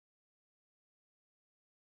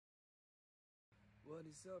What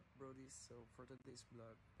is up, Brodies? So for today's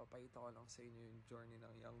vlog, papakita ko lang sa inyo yung journey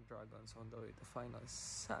ng Young Dragons on the way to finals.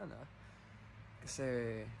 Sana kasi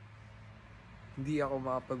hindi ako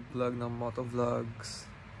makapag-vlog ng motovlogs,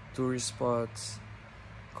 tourist spots,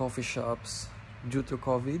 coffee shops due to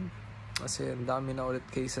COVID. Kasi ang dami na ulit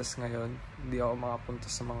cases ngayon. Hindi ako makapunta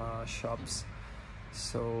sa mga shops.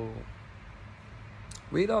 So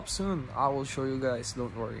wait up soon. I will show you guys.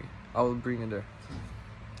 Don't worry. I will bring you there.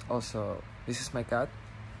 Also, this is my cat.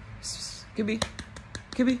 Kibby,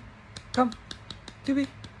 Kibby, come. Kibby,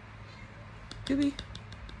 Kibby,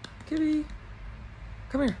 Kibby,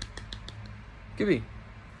 come here. Kibby,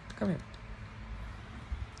 come here.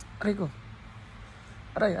 Aray ko.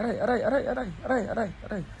 Aray, aray, aray, aray, aray, aray, aray,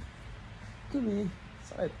 aray. Kibby,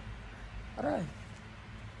 sakit. Aray.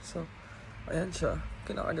 So, ayan siya.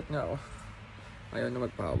 Kinakagat niya ako. Ayaw na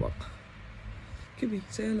magpahawak. Kibby,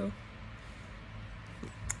 say hello.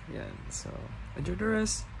 Yan, so enjoy the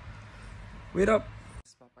rest. Wait up!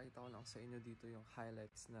 Papakita ko lang sa inyo dito yung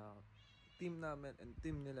highlights na team namin and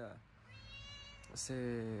team nila. Kasi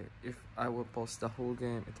if I will post the whole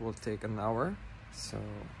game, it will take an hour. So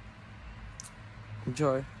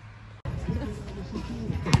enjoy!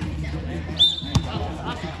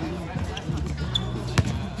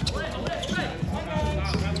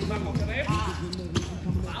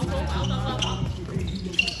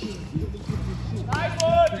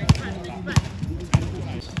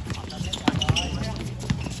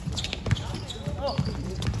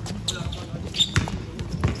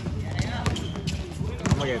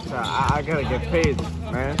 I gotta get paid,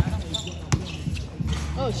 man.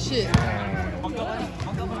 Oh shit.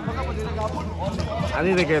 I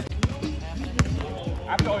need to get.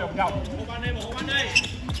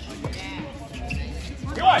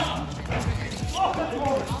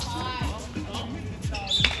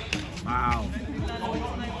 Wow.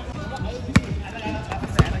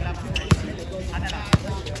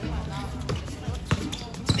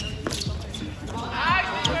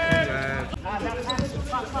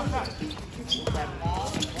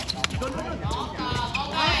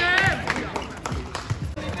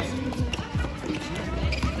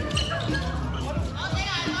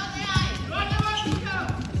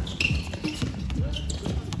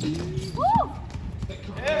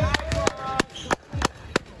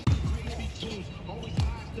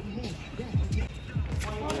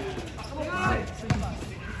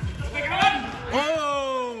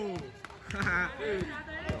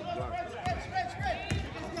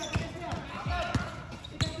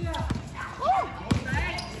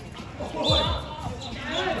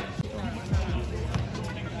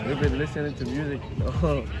 We've been listening to music.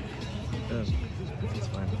 Oh, yeah. It's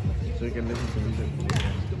fine. So we can listen to music.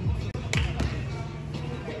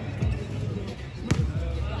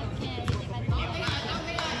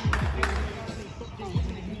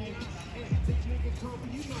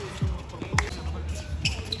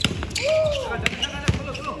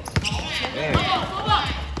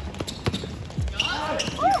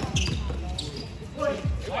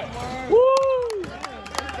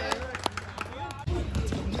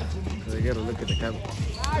 You gotta look at the camera.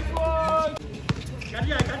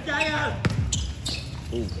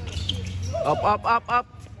 Ooh. Up, up, up, up.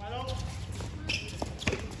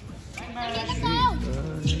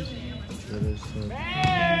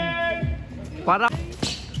 Para. I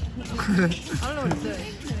don't know what to say.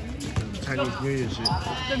 Chinese New Year shit.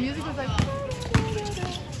 The music was like.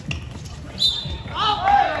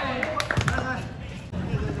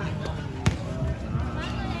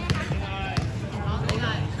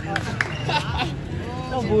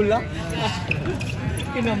 Nabulak.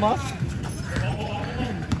 Kinamas.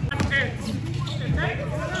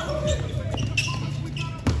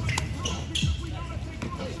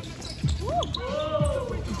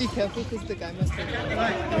 Be careful because the guy must have.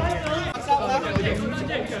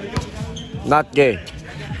 Not gay.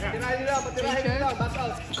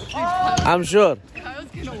 I'm sure.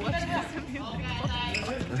 Kyle's gonna watch this.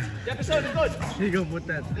 He gonna put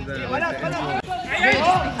that in the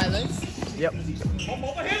Highlights. Yep.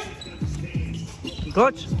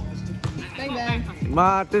 Coach, Bang bang.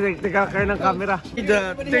 tika kayo ng camera.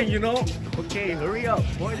 The thing, you know? Okay, hurry up,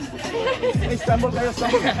 boys. Hey, stumble kayo,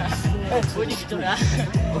 stumble.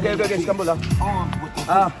 Okay, stumble lang.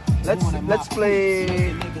 Let's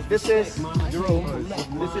play. This is Jerome.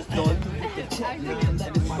 This is Don. And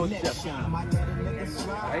this is Coach Jeff.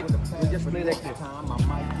 Right? We just play like this.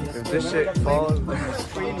 If this shit falls on the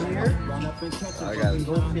screen here, I got it.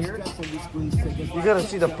 Here. You gotta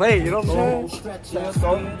see the play, you know what I'm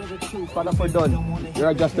saying? Para for Don.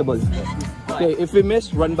 You're adjustable. Okay, if we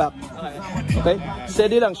miss, run back. Okay?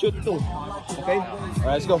 Steady lang, shoot 2. Okay? Alright,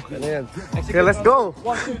 let's go. Okay, let's go.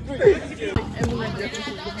 1, 2, 3.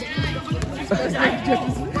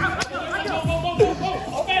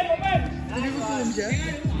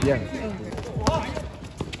 Yeah.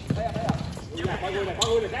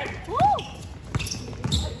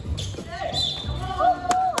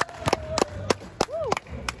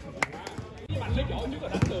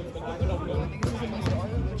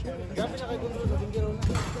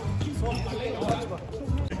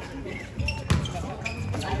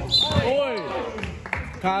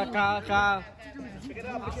 Ka.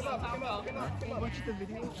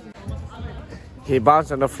 He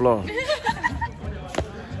bounced on the floor.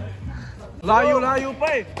 Layu,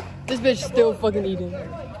 play. This bitch still fucking eating.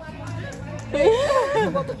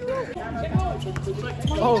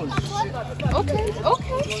 Oh, Okay.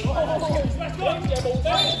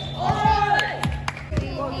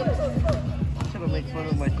 should have made fun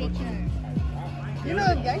of my coach. You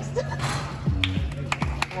know, gangster.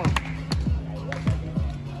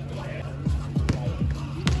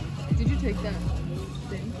 Did you take that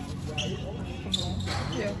thing?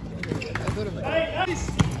 Yeah. I thought of it.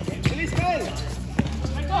 Release, Kyle.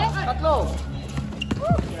 Tatlo.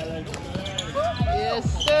 Yes,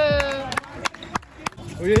 sir.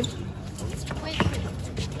 Uy.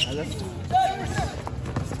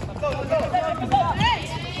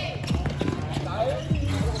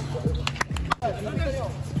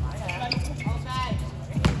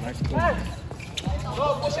 Go,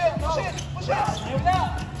 push it.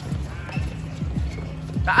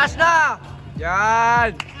 Taas na!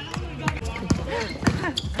 Yan!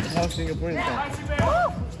 How's Singapore in time?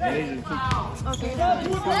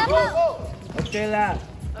 Okay lah.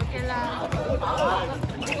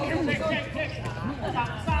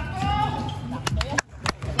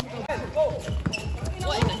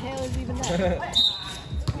 What in the hell is even that?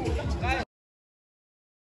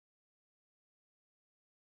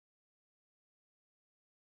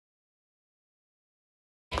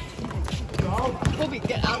 Kobe,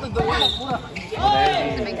 get out of the way.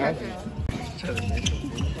 The main character.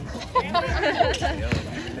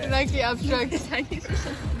 Like the abstract.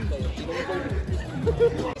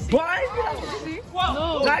 What?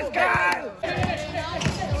 No. Nice guy!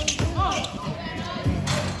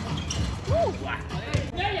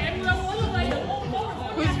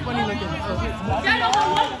 Who's funny looking?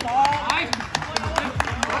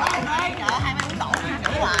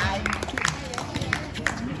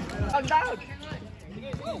 I'm down!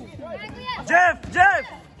 Jeff!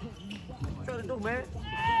 Trying to do, man.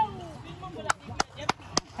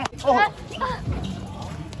 Oh!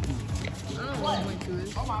 Oh my goodness.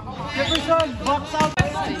 Jefferson, box out!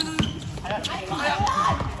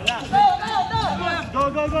 Go!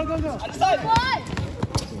 Other side!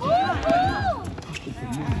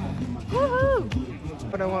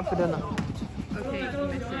 What I want for dinner? Okay,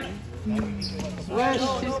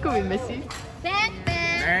 Messi. She's going Messi. Bang!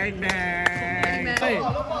 Hey.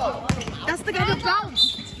 That's the guy that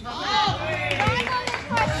bounced.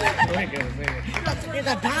 It's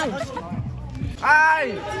a bounce!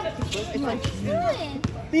 Ay! It's like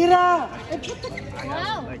Tira!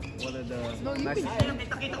 Wow. Like one of the... no, you nice... can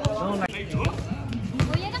No, like...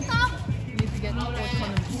 Kuya na ka. you need to get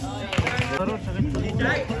autonomous. Laro, sakit.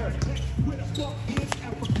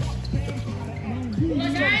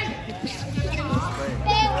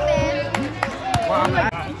 Wow,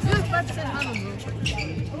 Dude, that's an animal.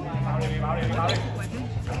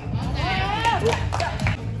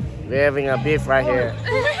 We're having a beef right here.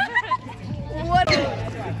 What?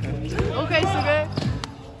 Okay, so good.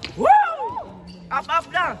 Woo! Up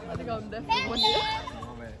na! I think I'm definitely one day.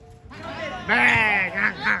 Bang!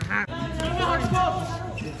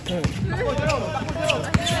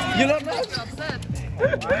 You love that? I'm upset.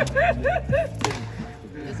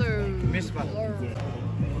 Yes, sir.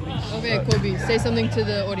 Okay, Kobe, say something to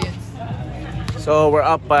the audience. So we're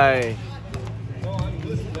up by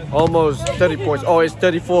almost 30 points. Oh, it's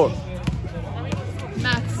 34.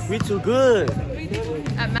 Max. We too good.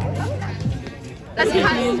 At Max. That's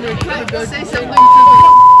Max. Say something to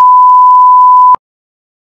the...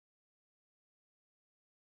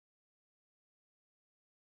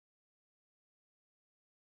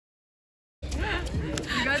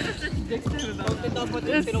 You guys are such dicks to him.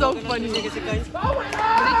 It's so funny. But you can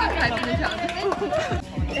type in the chat.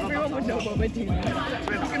 Everyone would know what my team is.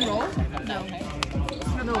 Pick and roll? No.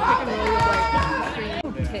 No, pick and roll is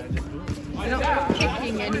like kick. You're not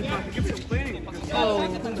kicking anything. Oh,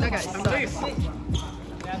 that guy sucks.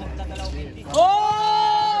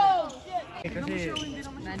 Oh!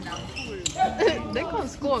 Man down. They can't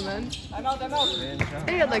score, man.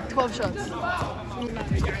 They had like 12 shots.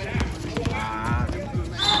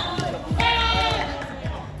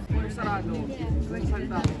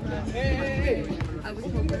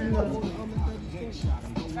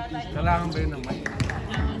 Kailangan ba yun ng mic?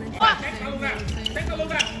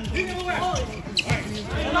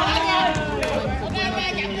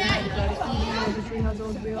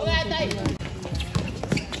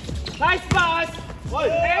 Nice pass!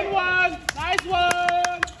 And one! Nice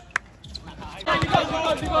one!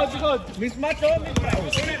 Good. Mismatch, oh! Mismatch!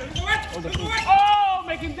 Oh!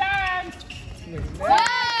 Make him dance! But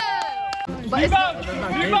Rebound!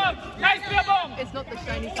 Nice rebound! it's not the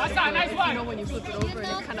shiny side. Nice one! You know when you flip it over and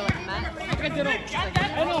it's kind of like matte.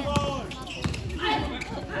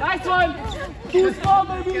 Nice one! Too small,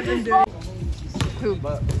 baby! Too small! Who?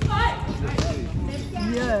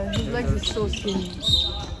 Yeah, his legs are so skinny.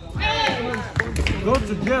 Go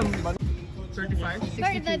to gym. 35,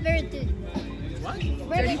 62. Very good.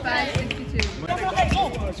 35, 62.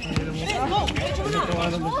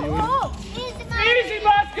 Easy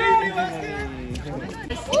basket!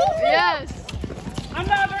 Yes!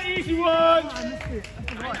 Another easy one!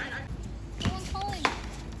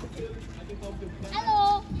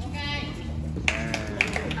 Hello.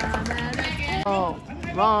 Oh,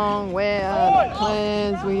 wrong way out of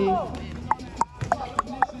plans we.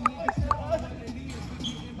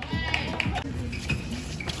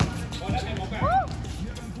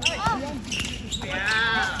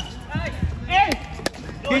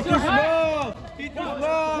 Hit your ball! Hit your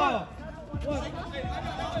ball!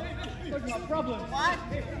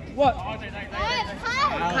 What? Kyle.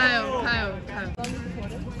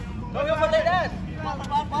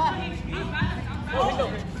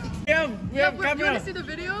 Yeah, bro, you want to see the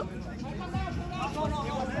video?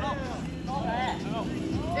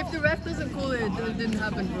 If the ref doesn't call it, then it didn't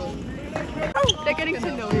happen, bro. They're getting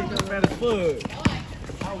to know each other. Foot.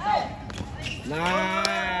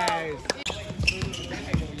 Nice.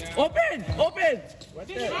 Open!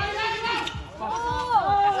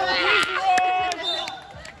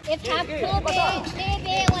 If have to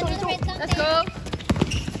baby, want to read something? Let's go.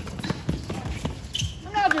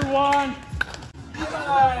 Another one!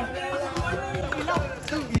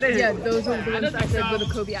 Yeah, those were the ones that said with the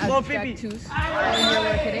Kobe abstract twos. And they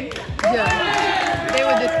were kidding. Yeah, they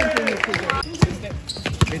were discontinued too.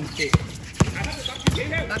 Binte.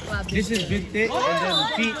 Baklava. This is binte and then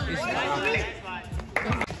feet is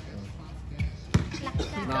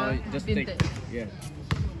now just take. Binte. Yeah.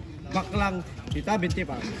 Back lang. Kita binte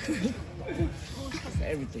pa.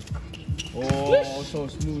 Everything. Oh, so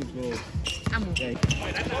smooth, bro. Amo. Okay.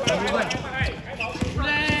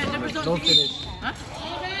 Don't finish.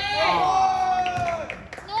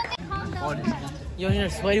 You want to hear a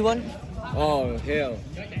sweaty one? Oh, hell.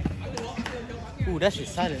 Ooh, that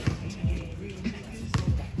shit's silent.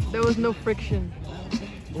 There was no friction.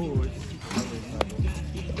 Ooh,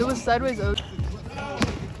 It was sideways out.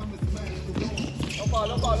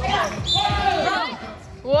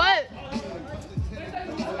 What?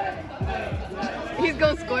 He's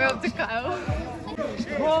gonna square up to Kyle.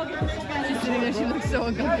 She's sitting there, she looks so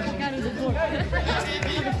uncomfortable.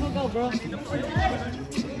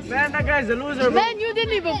 man, that guy's a loser, bro. Man, you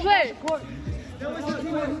didn't even play.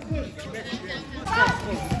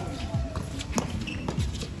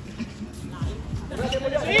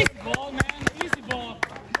 Easy ball, man. Easy ball.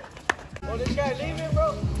 Oh, this guy leaving,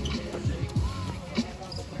 bro.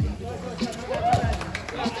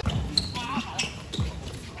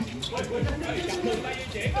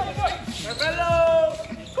 Hello.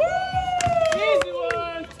 Easy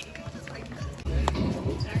one.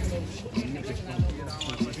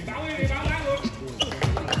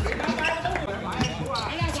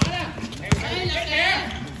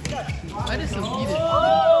 Why does so heated?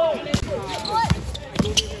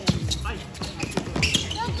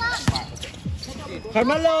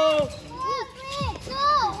 Carmelo. 4, 3, 2,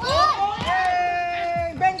 1.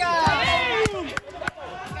 Hey, venga.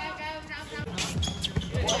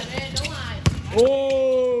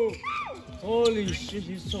 Oh, holy shit,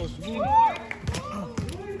 he's so smooth.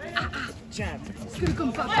 Chat.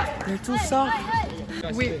 They're too soft.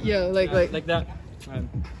 Wait, yeah, like. Like that.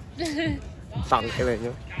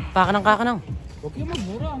 Kakanang.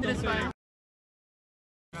 It's fine.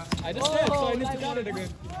 I just said, so I need to count it again.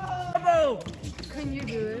 Can you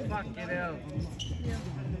do it? Fuck it out.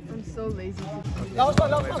 I'm so lazy.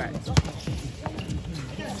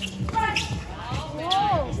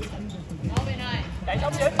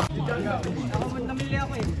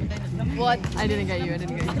 What? I didn't get you.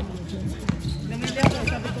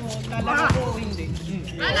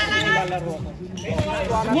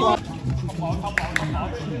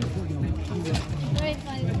 Very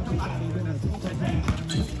funny.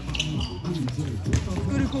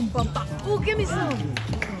 Oh, give me some.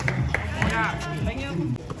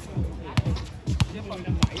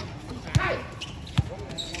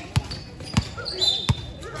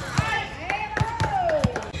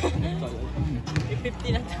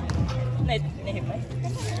 1959.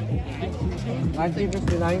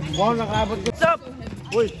 1959. Wow, nakaabot ko. What's up?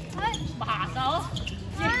 Uy! Bahasa oh.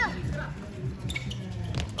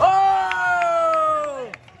 Oh!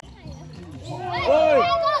 Uy!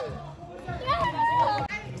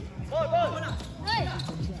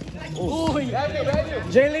 Uy!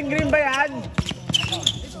 Jalen Green ba yan?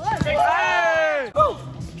 Hey!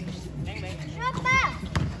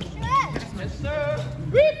 Yes, sir!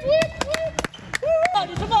 Whip, whip, whip!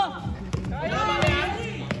 Dito mo.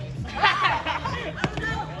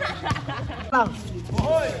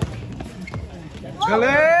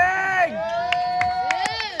 Galing!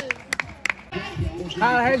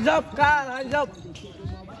 Kyle, hands up! Kyle, hands up!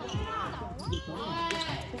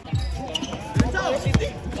 Is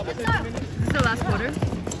this the last quarter?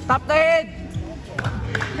 Top the head!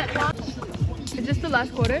 Is this the last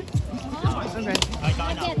quarter? Okay.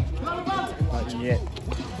 Not yet.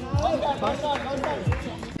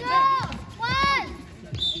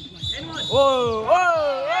 Whoa,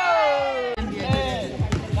 whoa, whoa!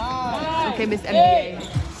 Okay, Miss NBA.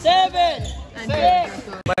 7!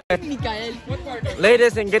 Mikael.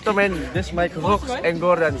 Ladies and gentlemen, this is my Hooks and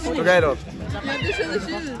Gordons together.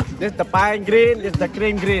 This is the pine green, this is the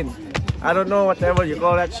cream green. I don't know whatever you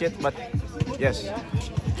call that shit, but yes.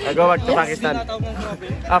 I go back to Pakistan.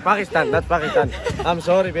 Pakistan, not Pakistan. I'm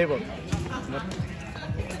sorry, people.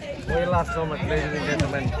 We lost so much, ladies and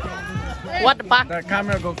gentlemen. What the fuck? The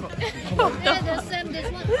camera go.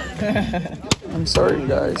 I'm sorry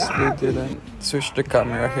guys, they didn't switch the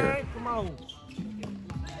camera here.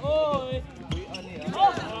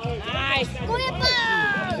 Nice!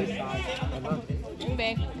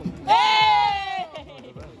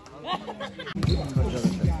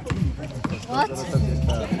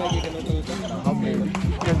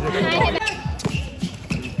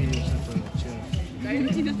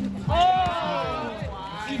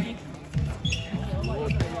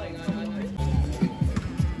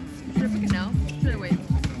 Now? Should I wait?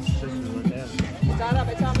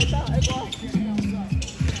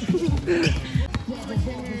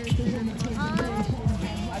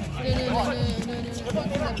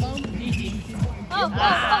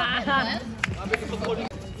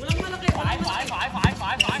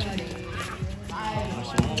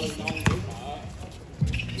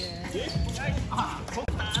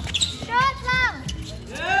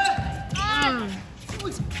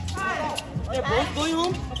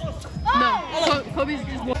 No, Kobe's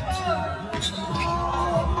just one.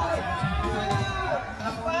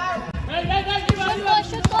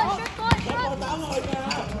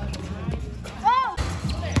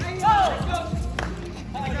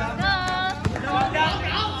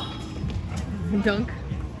 Dunk.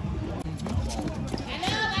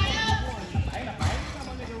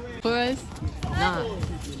 Torres? Nah.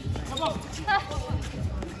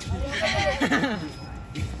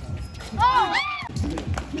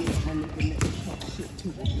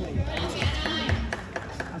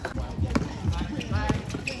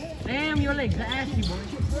 Damn, your legs are ashy, boy.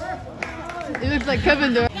 It looks like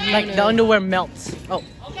Kevin Durant. Like the underwear melts. Oh.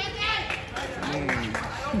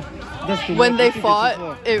 When they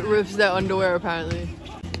fought, it rips their underwear apparently.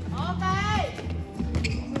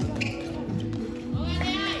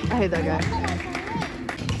 I hate that guy.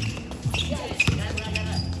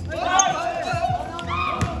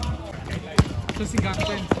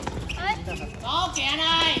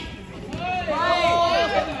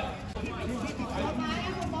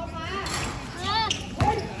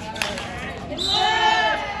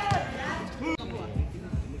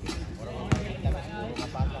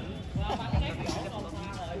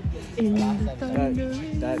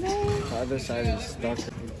 That the other side is stuck.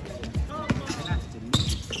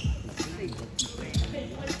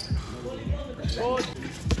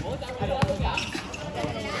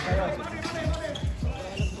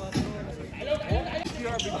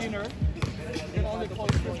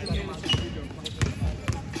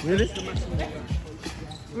 Really?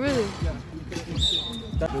 Really?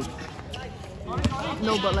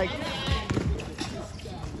 No, but like,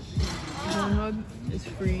 Pornhub is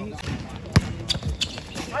free.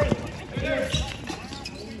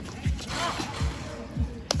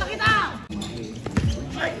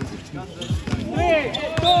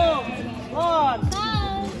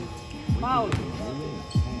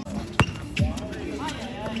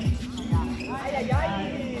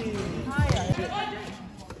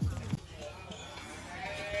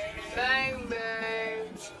 Bang bang.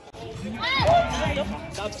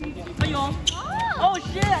 Oh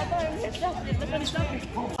shit! I thought it was stuff. Look at stuff.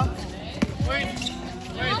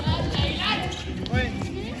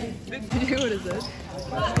 Did you hear what it said?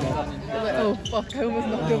 I was like, oh fuck, I almost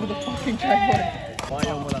knocked over the fucking tripod.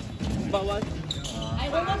 Bayaw mo lang. Bawal.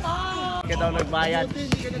 Kaya daw nagbayad.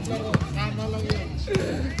 Tama lang yun.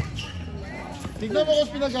 Tignan mo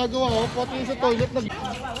kung pinagagawa ko, pati yung sa toilet nag...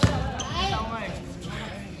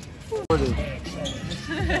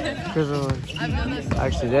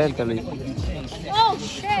 Accidentally. Oh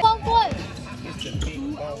shit! One foot!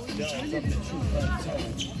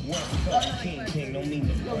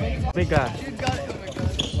 Mika.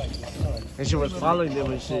 And she was following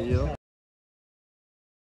them and shit, yo.